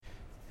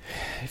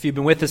If you've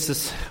been with us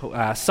this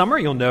summer,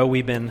 you'll know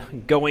we've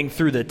been going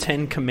through the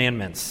Ten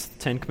Commandments. The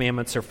Ten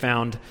Commandments are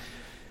found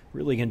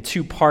really in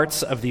two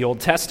parts of the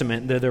Old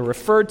Testament. They're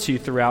referred to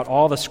throughout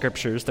all the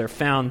Scriptures. They're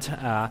found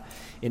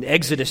in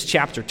Exodus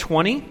chapter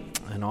 20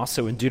 and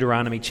also in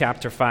Deuteronomy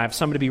chapter 5.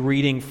 So I'm going to be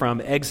reading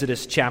from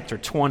Exodus chapter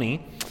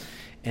 20,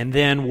 and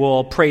then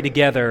we'll pray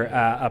together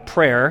a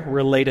prayer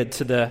related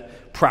to the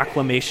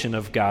proclamation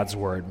of God's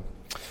Word.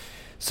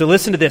 So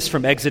listen to this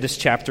from Exodus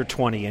chapter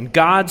 20. And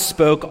God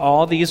spoke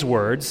all these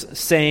words,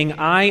 saying,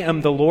 I am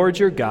the Lord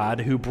your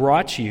God who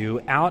brought you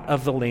out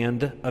of the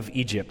land of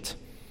Egypt,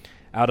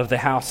 out of the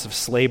house of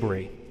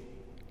slavery.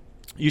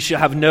 You shall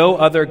have no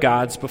other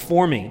gods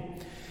before me.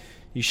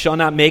 You shall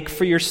not make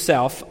for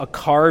yourself a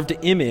carved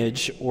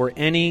image or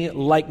any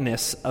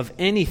likeness of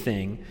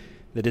anything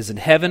that is in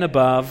heaven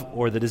above,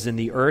 or that is in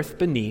the earth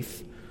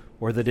beneath,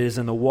 or that is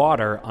in the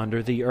water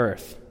under the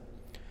earth.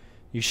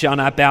 You shall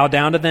not bow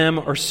down to them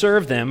or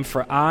serve them,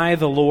 for I,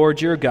 the Lord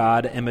your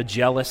God, am a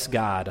jealous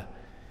God,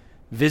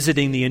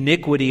 visiting the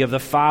iniquity of the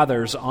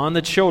fathers on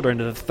the children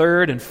to the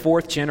third and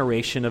fourth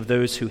generation of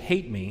those who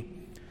hate me,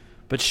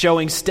 but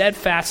showing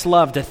steadfast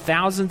love to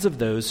thousands of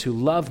those who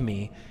love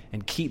me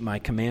and keep my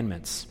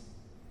commandments.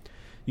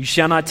 You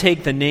shall not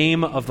take the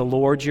name of the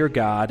Lord your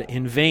God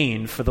in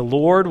vain, for the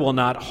Lord will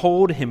not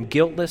hold him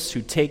guiltless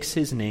who takes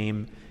his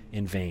name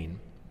in vain.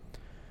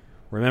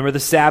 Remember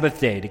the Sabbath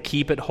day to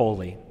keep it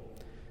holy.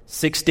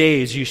 6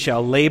 days you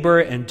shall labor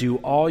and do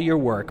all your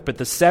work, but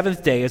the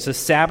seventh day is a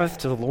Sabbath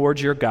to the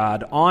Lord your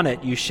God. On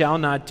it you shall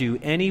not do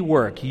any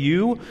work,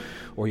 you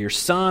or your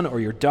son or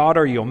your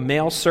daughter, your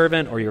male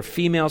servant or your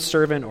female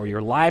servant, or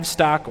your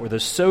livestock, or the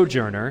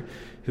sojourner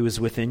who is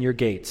within your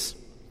gates.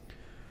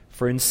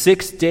 For in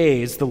 6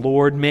 days the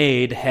Lord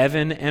made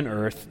heaven and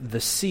earth,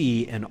 the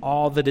sea, and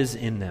all that is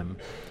in them,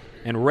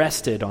 and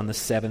rested on the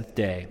seventh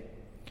day.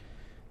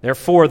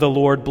 Therefore the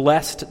Lord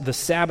blessed the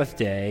Sabbath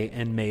day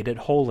and made it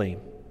holy.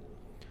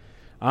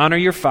 Honor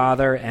your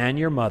father and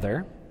your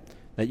mother,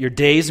 that your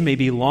days may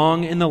be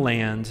long in the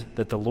land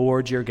that the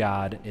Lord your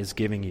God is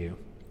giving you.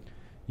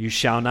 You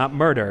shall not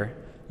murder.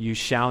 You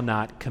shall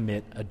not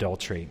commit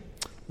adultery.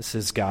 This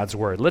is God's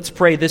word. Let's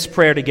pray this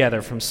prayer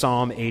together from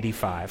Psalm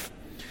 85.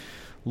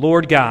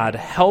 Lord God,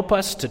 help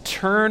us to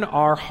turn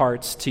our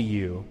hearts to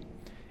you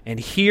and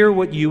hear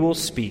what you will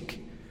speak,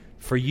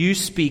 for you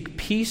speak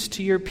peace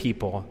to your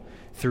people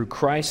through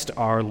Christ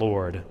our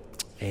Lord.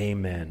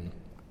 Amen.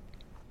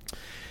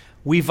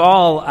 We've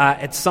all,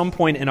 at some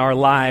point in our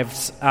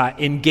lives,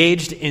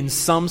 engaged in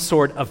some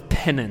sort of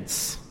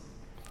penance.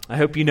 I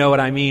hope you know what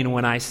I mean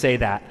when I say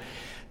that.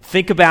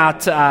 Think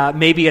about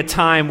maybe a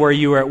time where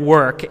you were at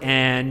work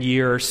and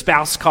your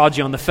spouse called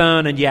you on the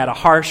phone and you had a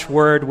harsh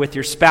word with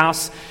your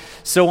spouse.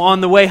 So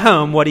on the way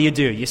home, what do?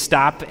 You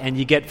stop and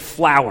you get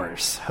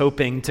flowers,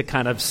 hoping to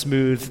kind of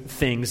smooth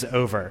things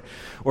over.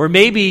 Or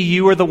maybe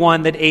you were the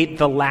one that ate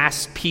the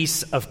last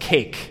piece of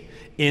cake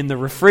in the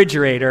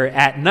refrigerator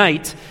at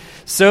night.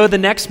 So the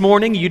next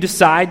morning, you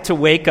decide to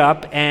wake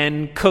up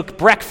and cook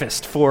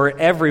breakfast for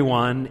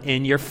everyone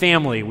in your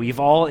family. We've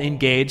all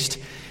engaged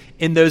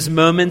in those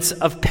moments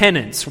of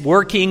penance,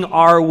 working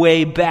our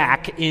way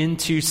back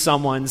into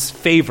someone's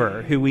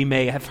favor who we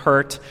may have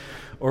hurt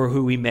or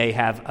who we may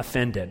have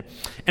offended.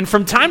 And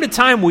from time to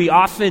time, we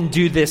often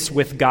do this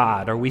with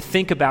God, or we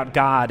think about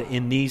God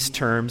in these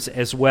terms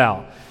as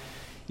well.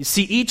 You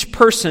see, each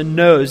person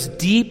knows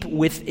deep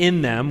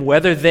within them,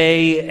 whether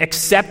they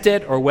accept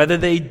it or whether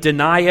they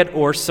deny it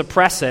or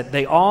suppress it,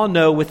 they all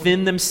know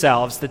within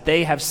themselves that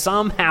they have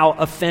somehow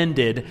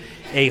offended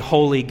a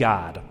holy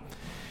God.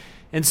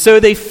 And so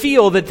they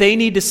feel that they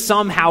need to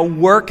somehow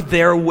work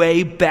their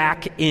way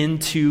back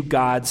into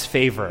God's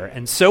favor.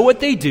 And so what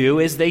they do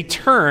is they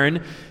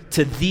turn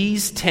to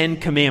these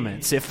 10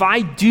 commandments. If I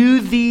do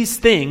these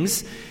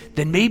things,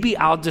 then maybe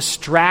I'll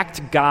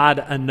distract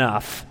God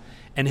enough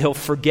and he'll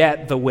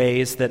forget the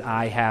ways that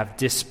I have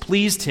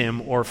displeased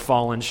him or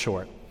fallen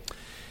short.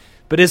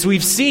 But as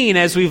we've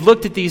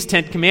looked at these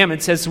 10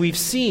 commandments, as we've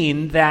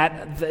seen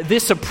that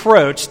this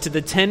approach to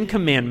the 10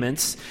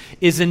 commandments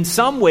is in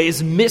some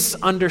ways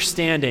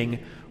misunderstanding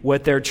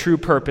what their true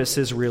purpose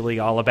is really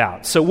all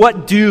about. So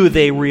what do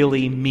they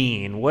really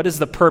mean? What is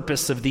the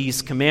purpose of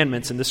these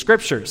commandments in the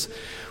Scriptures?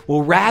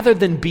 Well, rather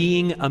than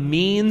being a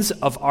means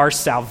of our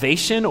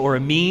salvation or a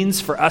means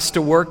for us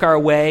to work our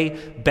way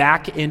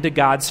back into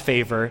God's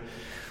favor,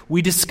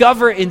 we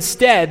discover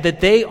instead that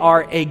they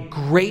are a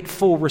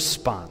grateful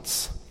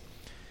response.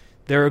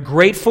 They're a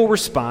grateful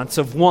response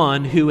of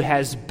one who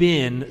has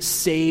been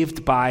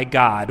saved by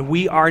God.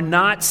 We are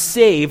not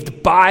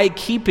saved by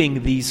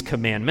keeping these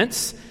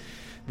commandments.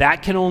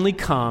 That can only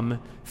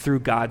come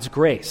through God's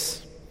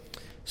grace.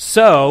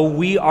 So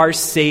we are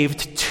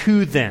saved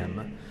to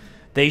them.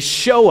 They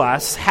show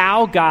us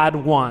how God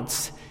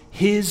wants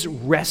his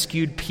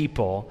rescued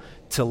people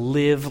to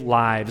live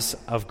lives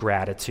of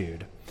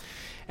gratitude.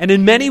 And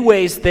in many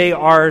ways, they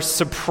are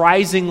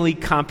surprisingly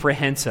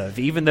comprehensive.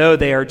 Even though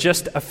they are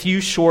just a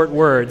few short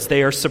words,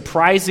 they are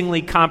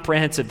surprisingly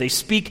comprehensive. They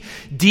speak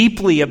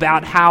deeply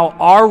about how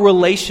our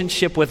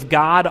relationship with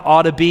God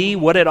ought to be,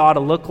 what it ought to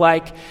look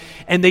like.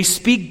 And they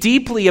speak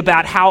deeply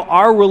about how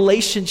our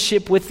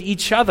relationship with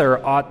each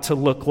other ought to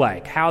look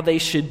like, how they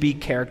should be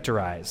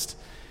characterized.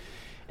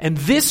 And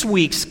this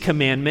week's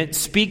commandment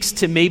speaks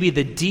to maybe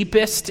the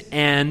deepest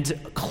and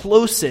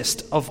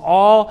closest of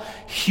all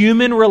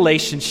human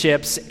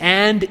relationships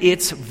and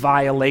its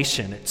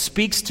violation. It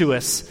speaks to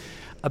us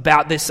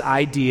about this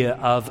idea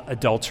of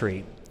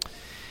adultery.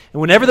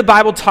 And whenever the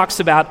Bible talks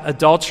about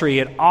adultery,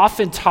 it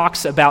often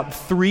talks about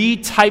three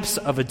types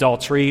of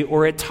adultery,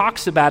 or it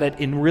talks about it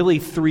in really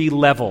three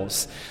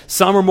levels.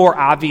 Some are more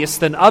obvious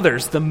than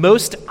others. The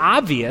most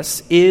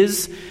obvious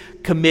is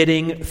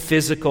committing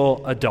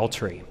physical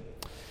adultery.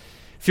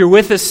 If you're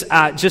with us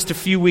just a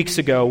few weeks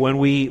ago when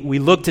we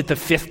looked at the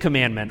fifth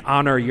commandment,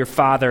 honor your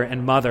father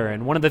and mother,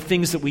 and one of the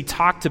things that we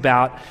talked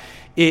about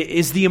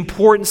is the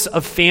importance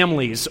of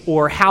families,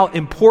 or how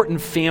important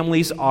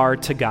families are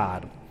to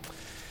God.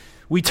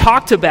 We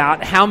talked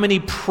about how many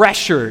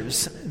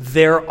pressures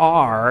there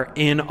are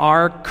in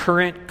our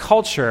current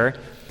culture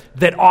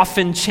that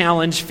often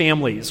challenge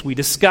families. We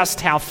discussed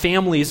how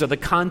families are the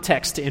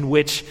context in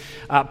which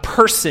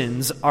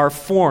persons are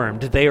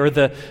formed. They are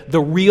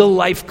the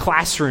real-life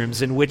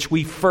classrooms in which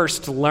we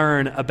first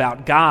learn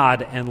about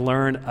God and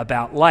learn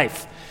about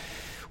life.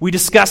 We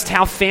discussed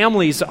how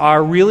families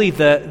are really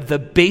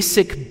the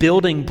basic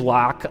building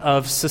block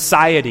of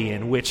society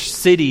in which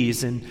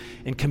cities and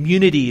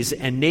communities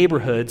and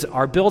neighborhoods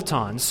are built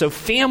on. So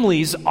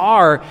families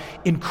are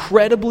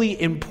incredibly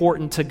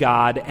important to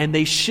God, and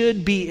they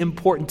should be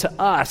important to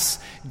us,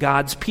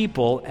 God's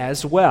people,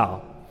 as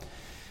well.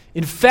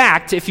 In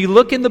fact, if you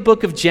look in the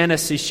book of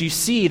Genesis, you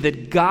see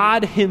that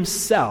God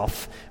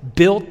himself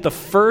built the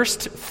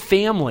first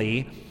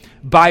family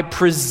by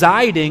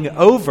presiding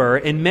over,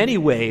 in many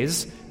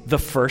ways, the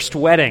first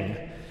wedding.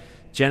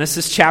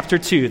 Genesis chapter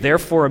 2,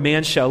 therefore a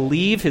man shall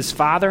leave his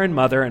father and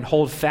mother and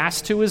hold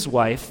fast to his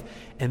wife,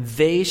 and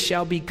they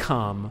shall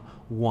become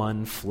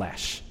one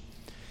flesh.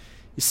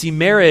 You see,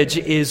 marriage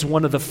is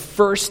one of the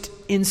first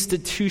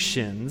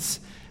institutions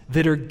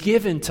that are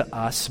given to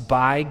us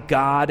by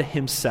God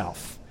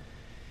himself.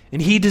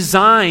 And he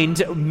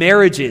designed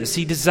marriages.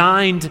 He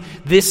designed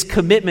this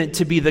commitment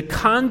to be the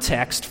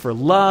context for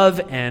love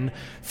and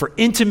for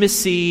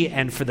intimacy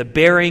and for the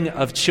bearing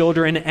of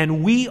children.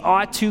 And we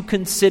ought to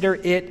consider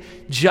it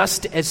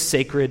just as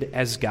sacred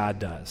as God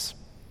does.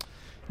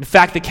 In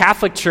fact, the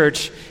Catholic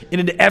Church,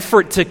 in an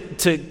effort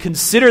to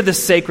consider the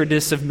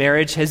sacredness of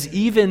marriage, has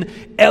even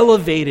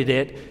elevated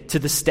it to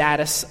the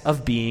status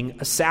of being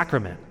a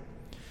sacrament.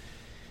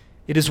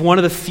 It is one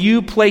of the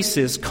few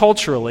places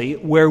culturally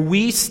where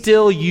we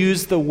still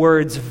use the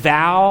words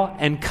vow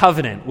and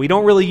covenant. We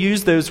don't really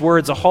use those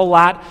words a whole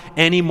lot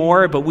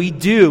anymore, but we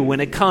do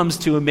when it comes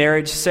to a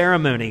marriage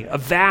ceremony. A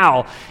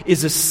vow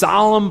is a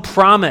solemn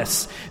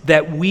promise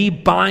that we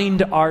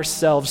bind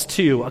ourselves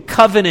to. A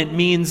covenant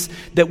means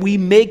that we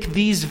make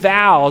these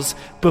vows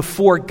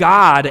before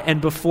God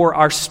and before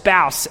our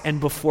spouse and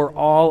before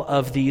all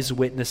of these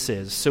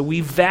witnesses. So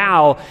we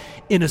vow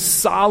in a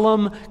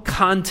solemn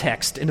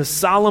context, in a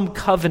solemn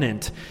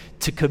covenant,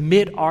 to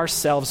commit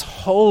ourselves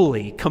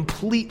wholly,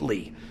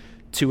 completely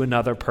to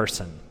another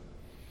person.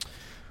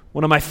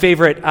 One of my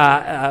favorite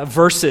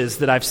verses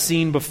that I've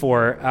seen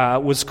before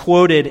was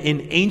quoted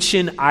in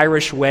ancient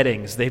Irish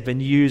weddings. They've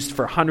been used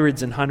for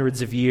hundreds and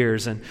hundreds of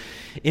years. And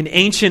in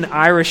ancient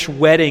Irish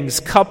weddings,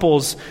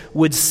 couples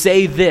would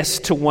say this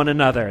to one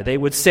another. They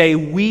would say,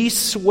 "We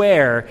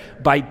swear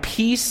by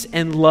peace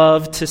and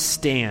love to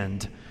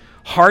stand,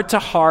 heart to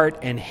heart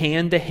and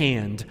hand to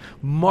hand.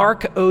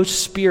 Mark, O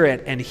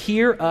Spirit, and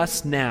hear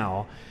us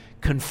now,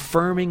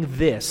 confirming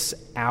this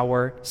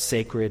our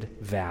sacred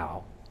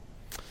vow."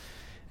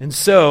 And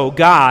so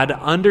God,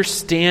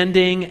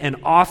 understanding and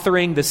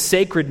authoring the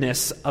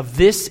sacredness of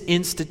this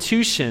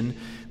institution,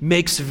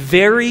 makes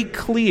very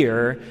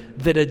clear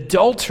that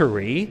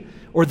adultery,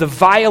 or the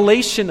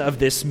violation of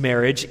this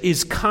marriage,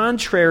 is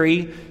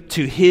contrary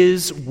to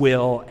his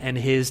will and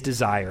his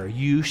desire.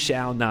 You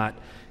shall not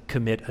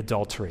commit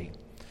adultery.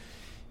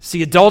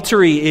 See,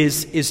 adultery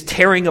is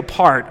tearing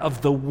apart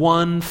of the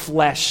one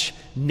flesh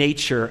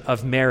nature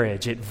of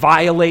marriage. It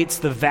violates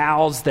the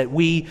vows that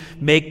we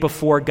make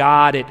before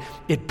God.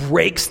 It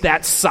breaks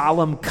that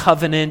solemn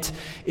covenant.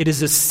 It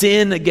is a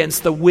sin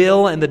against the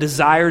will and the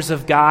desires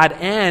of God,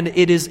 and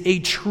it is a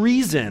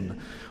treason,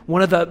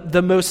 one of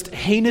the most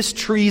heinous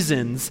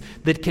treasons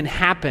that can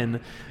happen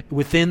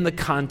within the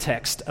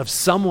context of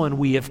someone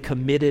we have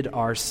committed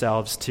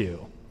ourselves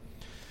to.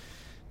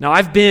 Now,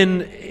 I've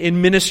been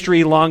in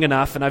ministry long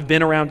enough, and I've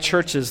been around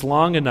churches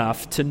long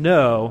enough to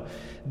know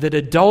that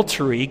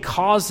adultery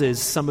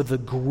causes some of the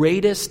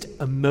greatest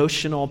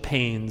emotional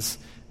pains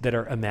that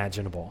are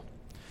imaginable.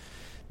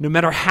 No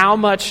matter how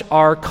much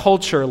our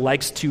culture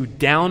likes to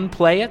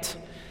downplay it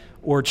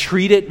or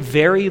treat it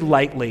very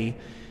lightly,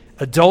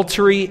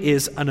 adultery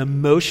is an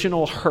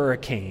emotional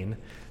hurricane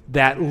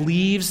that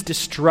leaves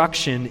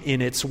destruction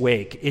in its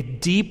wake.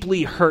 It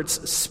deeply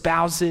hurts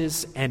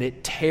spouses and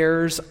it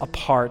tears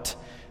apart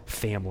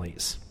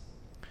families.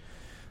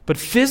 But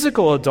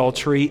physical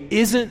adultery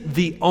isn't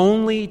the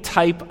only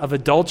type of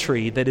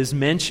adultery that is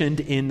mentioned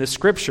in the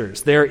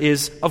Scriptures. There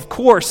is, of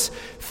course,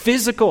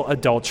 physical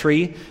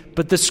adultery,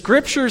 but the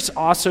Scriptures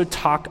also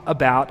talk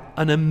about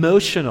an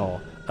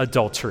emotional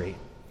adultery.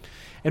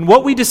 And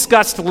what we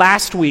discussed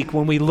last week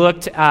when we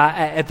looked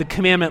at the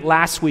commandment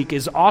last week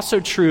is also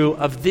true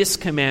of this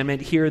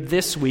commandment here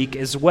this week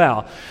as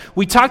well.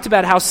 We talked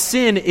about how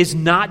sin is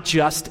not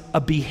just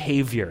a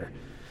behavior.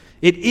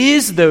 It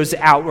is those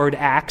outward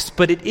acts,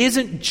 but it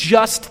isn't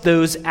just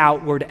those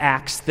outward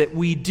acts that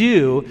we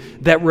do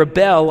that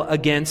rebel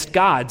against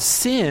God.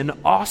 Sin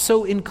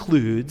also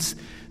includes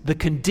the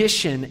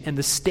condition and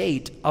the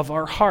state of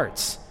our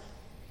hearts.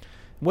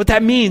 What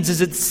that means is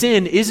that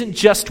sin isn't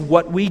just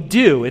what we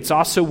do, it's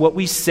also what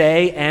we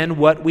say and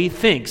what we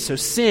think. So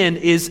sin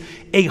is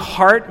a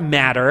heart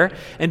matter,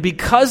 and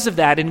because of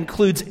that, it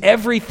includes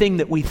everything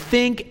that we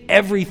think,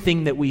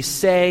 everything that we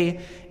say,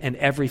 and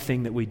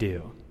everything that we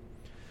do.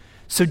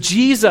 So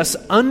Jesus,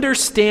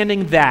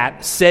 understanding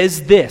that,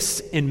 says this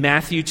in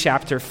Matthew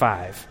chapter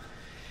 5.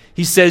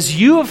 He says,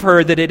 "You have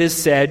heard that it is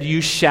said,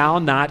 'You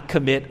shall not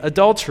commit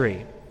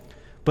adultery.'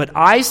 But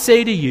I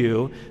say to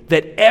you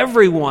that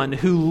everyone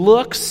who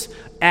looks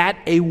at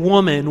a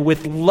woman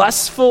with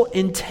lustful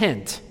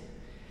intent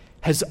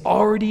has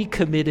already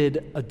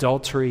committed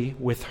adultery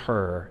with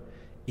her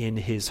in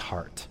his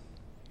heart."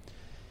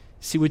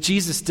 See, what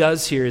Jesus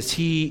does here is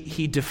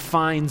he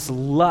defines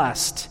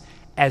lust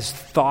as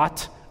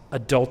thought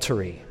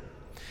adultery.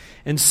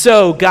 And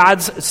so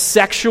God's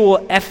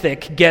sexual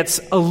ethic gets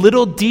a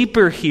little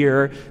deeper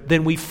here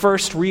than we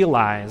first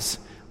realize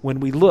when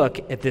we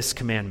look at this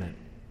commandment.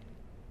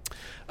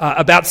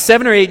 About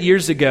 7 or 8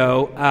 years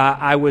ago,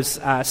 I was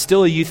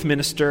still a youth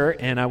minister,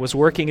 and I was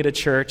working at a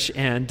church,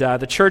 and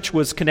the church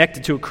was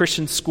connected to a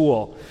Christian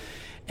school.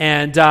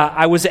 And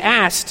I was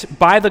asked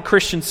by the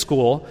Christian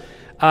school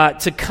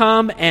to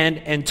come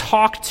and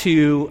talk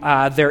to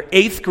their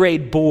 8th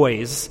grade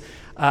boys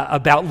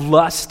about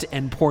lust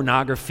and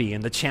pornography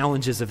and the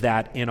challenges of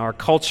that in our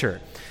culture.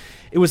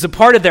 It was a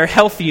part of their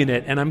health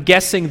unit, and I'm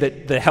guessing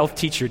that the health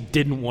teacher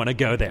didn't want to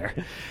go there,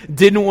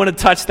 didn't want to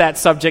touch that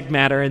subject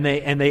matter, and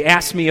they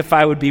asked me if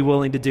I would be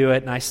willing to do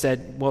it, and I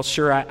said, well,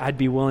 sure, I'd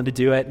be willing to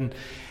do it,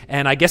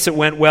 and I guess it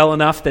went well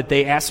enough that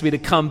they asked me to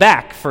come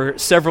back for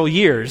several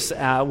years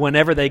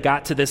whenever they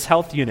got to this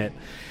health unit.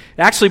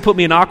 It actually put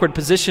me in an awkward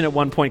position at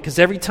one point, because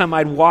every time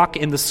I'd walk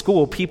in the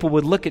school, people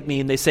would look at me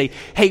and they say,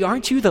 "Hey,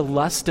 aren't you the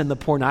lust and the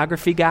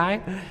pornography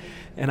guy?"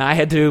 And I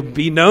had to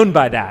be known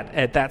by that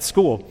at that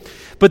school.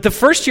 But the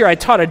first year I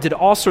taught, I did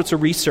all sorts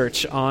of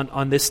research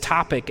on this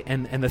topic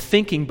and the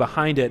thinking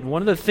behind it. And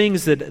one of the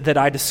things that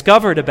I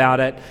discovered about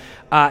it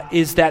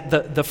is that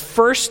the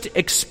first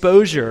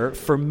exposure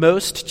for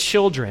most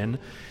children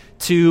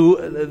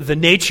to the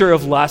nature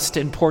of lust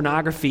and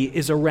pornography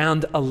is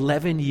around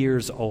 11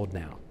 years old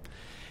now.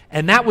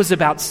 And that was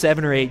about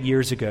 7 or 8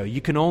 years ago. You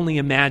can only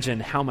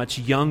imagine how much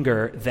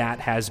younger that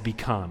has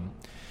become.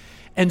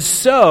 And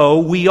so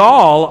we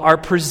all are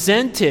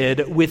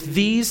presented with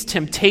these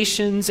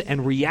temptations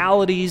and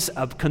realities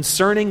of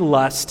concerning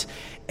lust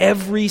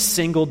every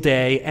single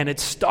day, and it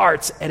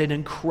starts at an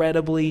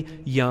incredibly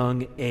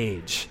young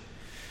age.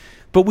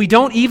 But we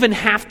don't even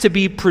have to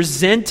be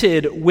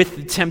presented with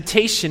the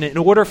temptation in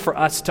order for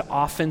us to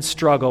often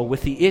struggle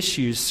with the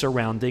issues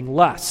surrounding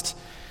lust.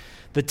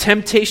 The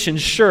temptation,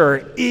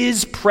 sure,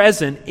 is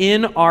present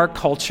in our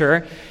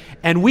culture,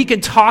 and we can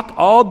talk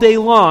all day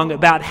long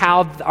about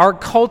how our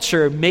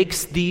culture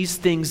makes these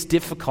things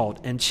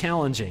difficult and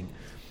challenging.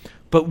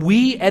 But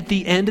we, at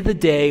the end of the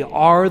day,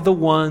 are the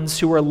ones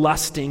who are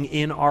lusting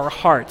in our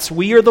hearts.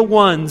 We are the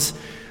ones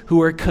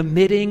who are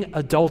committing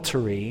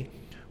adultery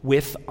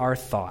with our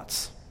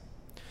thoughts.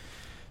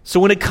 So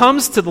when it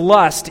comes to the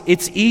lust,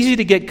 it's easy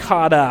to get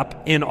caught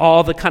up in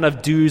all the kind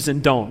of do's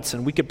and don'ts.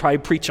 And we could probably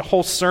preach a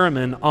whole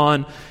sermon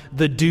on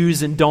the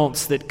do's and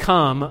don'ts that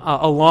come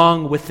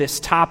along with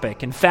this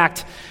topic. In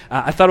fact,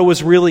 I thought it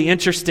was really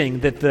interesting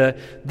that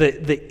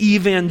the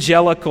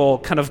evangelical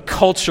kind of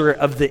culture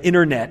of the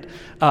internet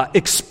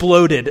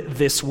exploded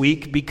this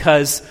week,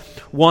 because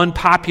one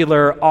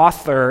popular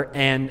author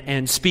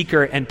and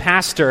speaker and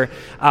pastor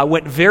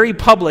went very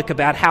public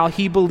about how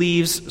he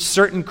believes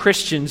certain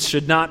Christians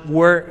should not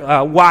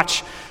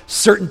watch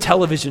certain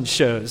television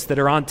shows that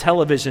are on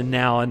television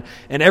now, and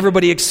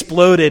everybody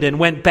exploded and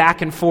went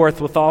back and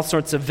forth with all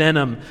sorts of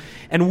venom.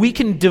 And we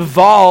can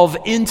devolve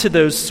into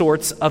those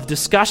sorts of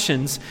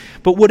discussions,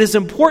 but what is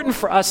important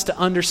for us to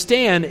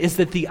understand is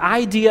that the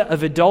idea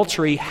of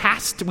adultery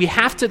we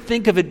have to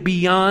think of it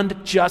beyond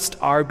just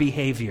our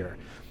behavior.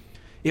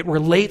 It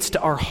relates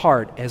to our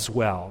heart as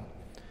well.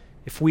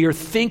 If we are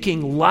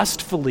thinking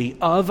lustfully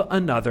of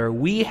another,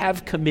 we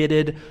have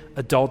committed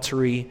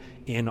adultery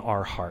in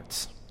our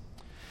hearts.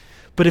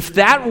 But if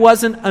that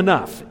wasn't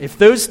enough, if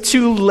those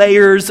two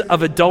layers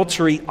of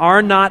adultery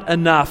are not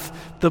enough,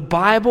 the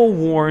Bible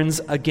warns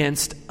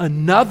against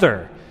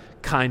another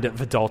kind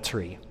of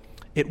adultery.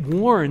 It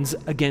warns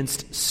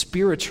against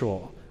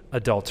spiritual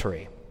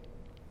adultery.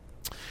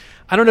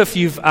 I don't know if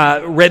you've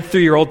read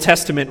through your Old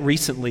Testament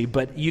recently,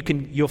 but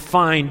you'll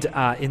find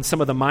in some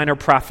of the minor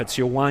prophets,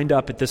 you'll wind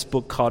up at this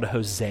book called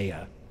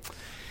Hosea.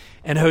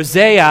 And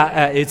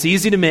Hosea, it's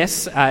easy to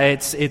miss.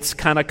 It's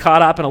kind of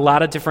caught up in a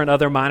lot of different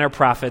other minor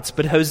prophets,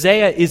 but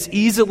Hosea is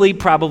easily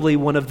probably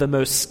one of the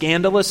most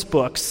scandalous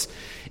books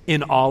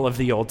in all of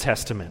the Old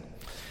Testament.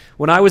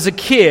 When I was a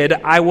kid,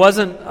 I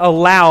wasn't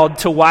allowed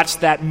to watch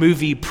that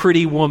movie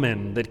Pretty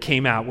Woman that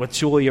came out with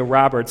Julia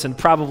Roberts, and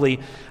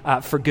probably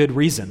for good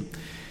reason.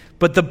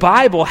 But the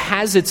Bible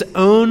has its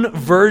own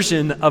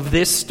version of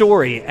this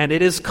story, and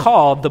it is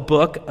called the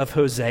book of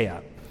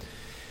Hosea.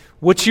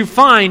 What you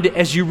find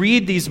as you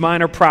read these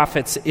minor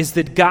prophets is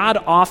that God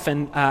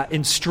often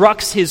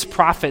instructs his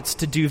prophets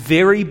to do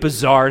very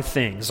bizarre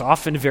things,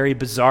 often very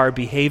bizarre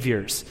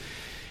behaviors.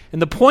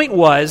 And the point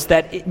was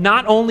that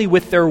not only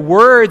with their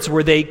words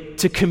were they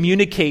to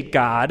communicate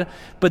God,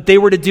 but they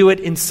were to do it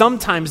in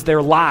sometimes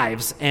their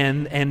lives,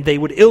 and they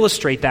would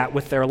illustrate that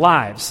with their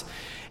lives.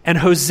 And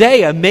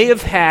Hosea may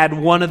have had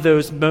one of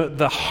those,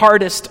 the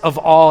hardest of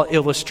all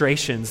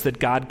illustrations that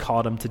God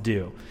called him to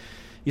do.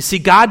 You see,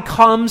 God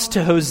comes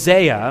to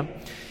Hosea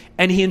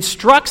and he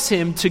instructs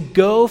him to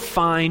go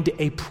find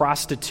a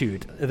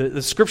prostitute.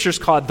 The scriptures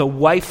call it the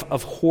wife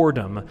of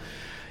whoredom.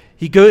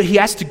 He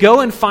has to go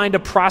and find a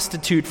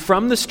prostitute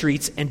from the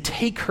streets and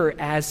take her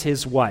as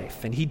his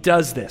wife. And he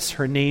does this.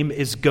 Her name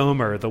is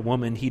Gomer, the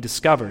woman he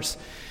discovers.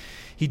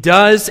 He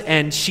does,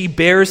 and she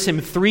bears him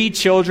 3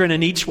 children,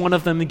 and each one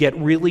of them get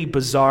really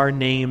bizarre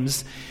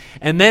names.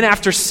 And then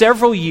after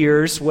several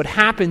years, what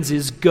happens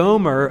is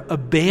Gomer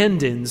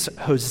abandons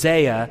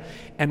Hosea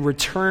and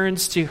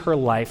returns to her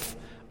life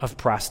of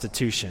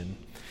prostitution.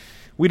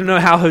 We don't know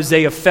how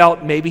Hosea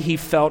felt. Maybe he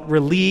felt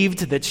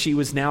relieved that she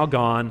was now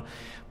gone.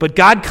 But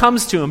God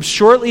comes to him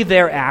shortly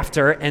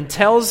thereafter and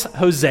tells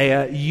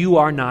Hosea, "You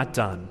are not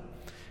done.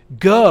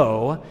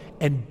 Go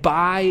and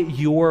buy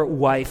your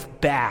wife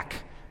back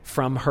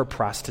from her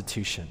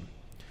prostitution."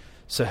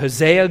 So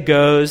Hosea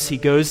goes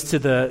to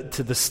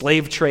the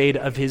slave trade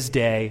of his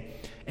day,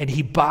 and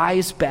he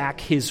buys back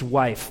his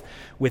wife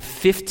with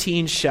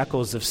 15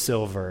 shekels of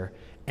silver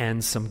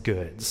and some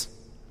goods.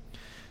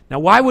 Now,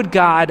 why would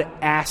God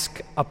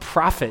ask a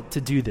prophet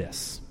to do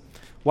this?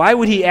 Why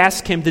would he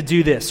ask him to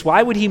do this?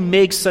 Why would he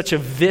make such a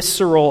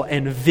visceral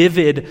and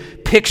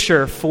vivid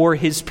picture for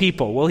his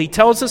people? Well, he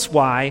tells us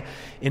why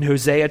in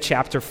Hosea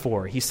chapter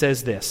 4. He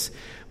says this,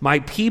 "My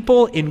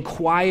people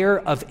inquire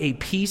of a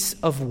piece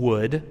of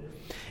wood,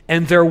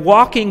 and their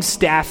walking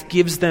staff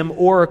gives them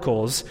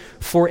oracles,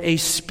 for a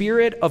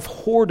spirit of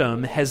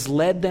whoredom has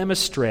led them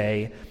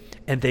astray,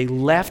 and they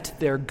left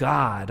their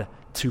God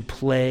to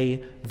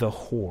play the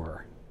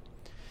whore."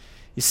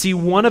 You see,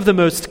 one of the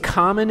most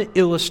common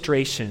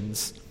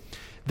illustrations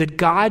that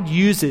God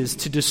uses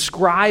to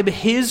describe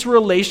his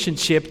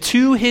relationship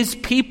to his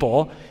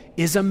people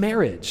is a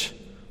marriage.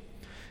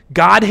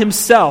 God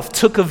himself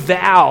took a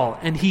vow,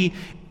 and he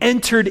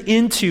entered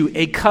into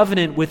a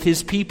covenant with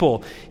his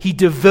people. He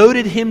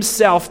devoted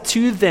himself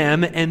to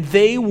them, and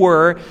they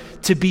were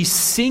to be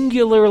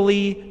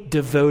singularly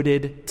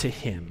devoted to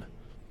him.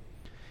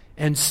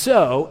 And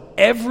so,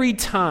 every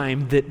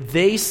time that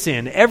they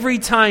sin, every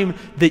time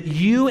that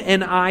you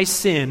and I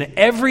sin,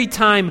 every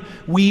time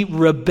we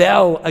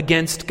rebel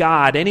against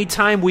God,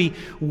 anytime we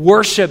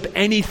worship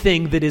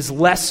anything that is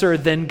lesser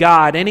than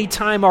God,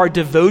 anytime our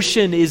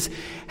devotion is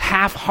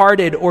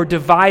half-hearted or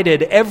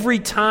divided, every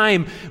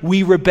time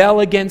we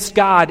rebel against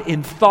God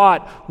in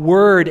thought,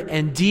 word,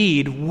 and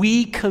deed,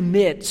 we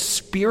commit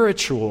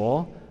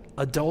spiritual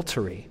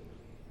adultery.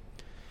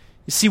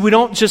 You see, we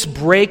don't just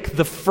break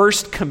the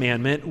first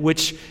commandment,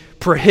 which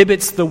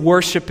prohibits the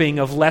worshiping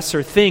of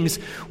lesser things.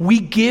 We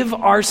give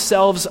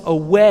ourselves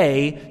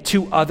away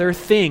to other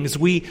things.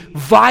 We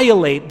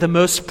violate the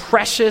most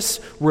precious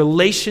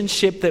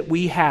relationship that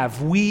we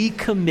have. We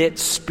commit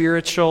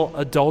spiritual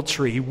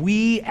adultery.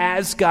 We,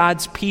 as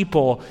God's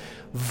people,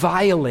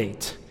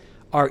 violate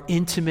our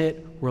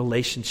intimate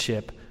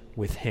relationship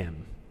with him.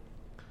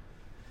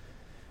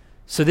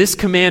 So this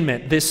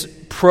commandment, this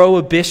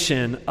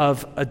prohibition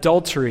of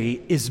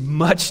adultery, is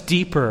much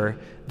deeper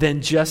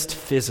than just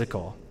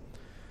physical.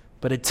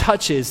 But it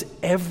touches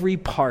every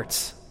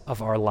part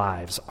of our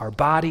lives, our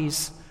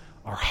bodies,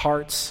 our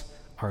hearts,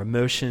 our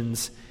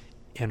emotions,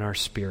 and our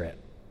spirit.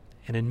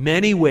 And in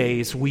many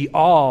ways, we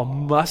all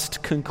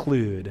must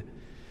conclude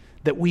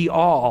that we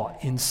all,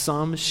 in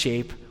some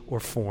shape or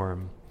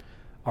form,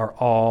 are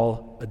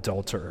all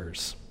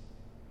adulterers.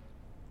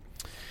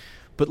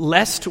 But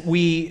lest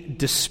we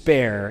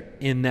despair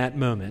in that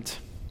moment,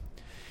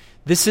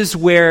 this is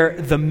where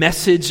the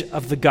message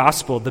of the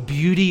gospel, the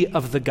beauty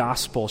of the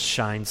gospel,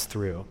 shines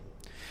through.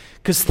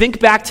 Because think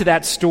back to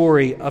that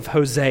story of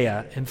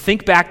Hosea, and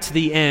think back to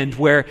the end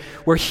where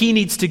he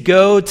needs to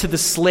go to the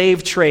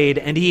slave trade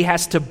and he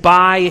has to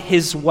buy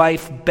his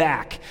wife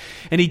back.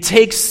 And he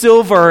takes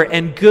silver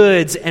and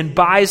goods and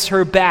buys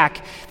her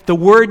back. The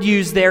word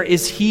used there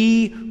is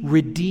he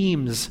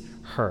redeems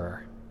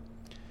her.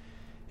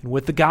 And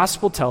what the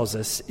gospel tells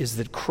us is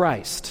that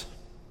Christ,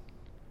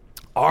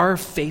 our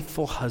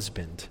faithful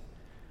husband,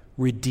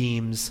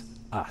 redeems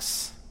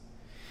us.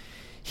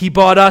 He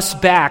bought us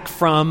back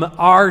from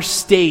our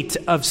state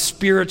of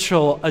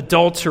spiritual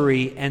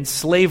adultery and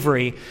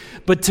slavery.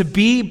 But to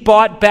be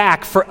bought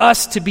back, for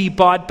us to be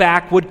bought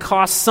back, would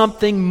cost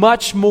something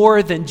much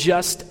more than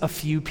just a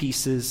few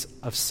pieces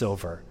of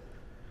silver.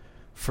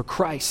 For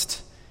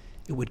Christ,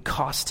 it would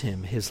cost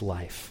him his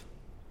life.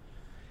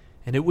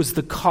 And it was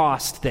the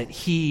cost that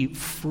he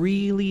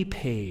freely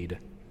paid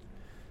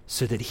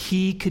so that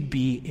he could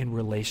be in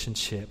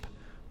relationship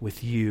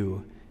with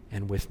you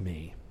and with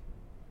me.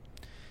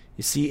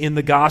 You see, in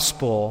the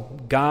gospel,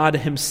 God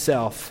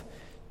himself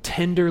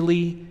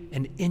tenderly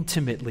and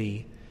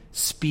intimately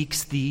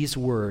speaks these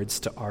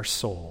words to our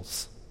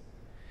souls.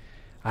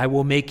 I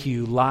will make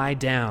you lie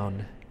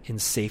down in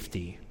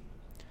safety.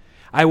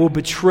 I will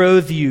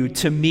betroth you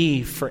to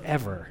me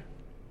forever.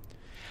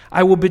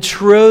 I will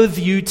betroth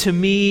you to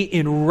me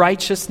in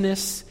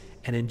righteousness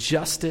and in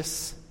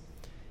justice,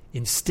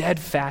 in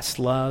steadfast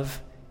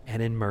love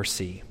and in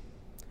mercy.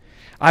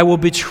 I will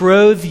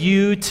betroth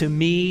you to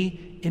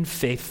me in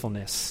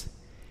faithfulness,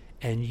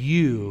 and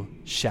you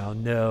shall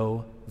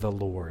know the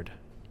Lord.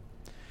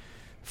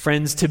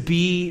 Friends, to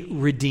be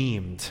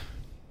redeemed,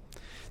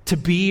 to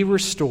be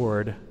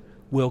restored,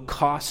 will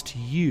cost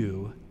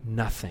you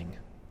nothing.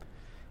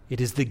 It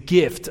is the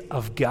gift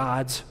of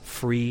God's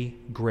free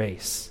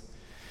grace.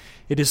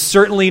 It is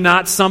certainly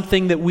not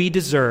something that we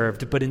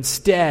deserved, but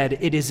instead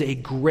it is a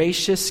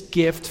gracious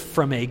gift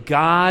from a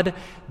God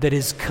that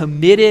is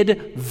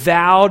committed,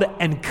 vowed,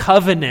 and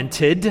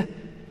covenanted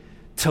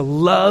to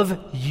love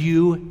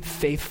you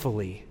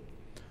faithfully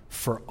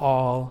for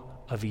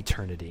all of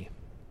eternity.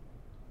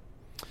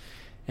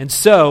 And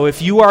so,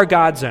 if you are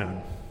God's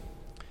own,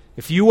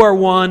 if you are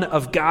one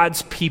of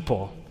God's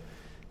people,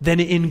 then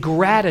in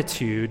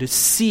gratitude,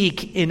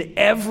 seek in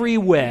every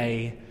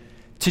way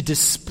to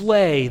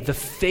display the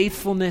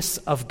faithfulness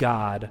of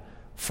God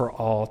for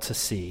all to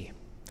see.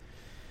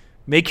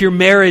 Make your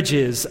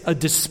marriages a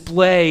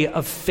display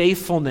of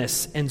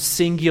faithfulness and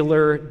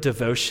singular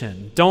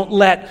devotion. Don't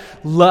let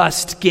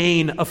lust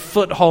gain a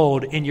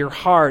foothold in your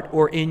heart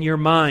or in your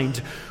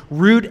mind.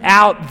 Root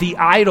out the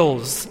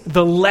idols,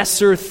 the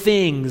lesser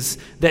things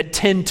that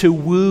tend to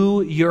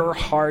woo your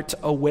heart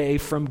away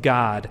from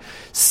God.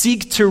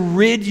 Seek to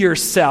rid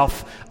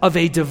yourself of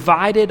a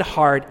divided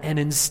heart and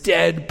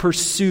instead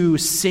pursue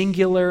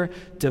singular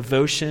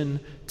devotion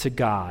to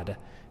God.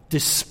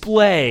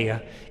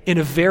 Display in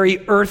a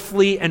very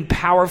earthly and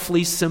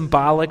powerfully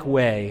symbolic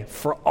way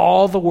for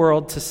all the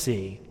world to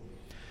see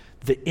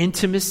the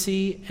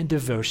intimacy and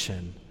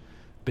devotion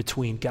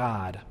between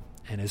God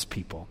and his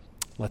people.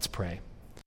 Let's pray.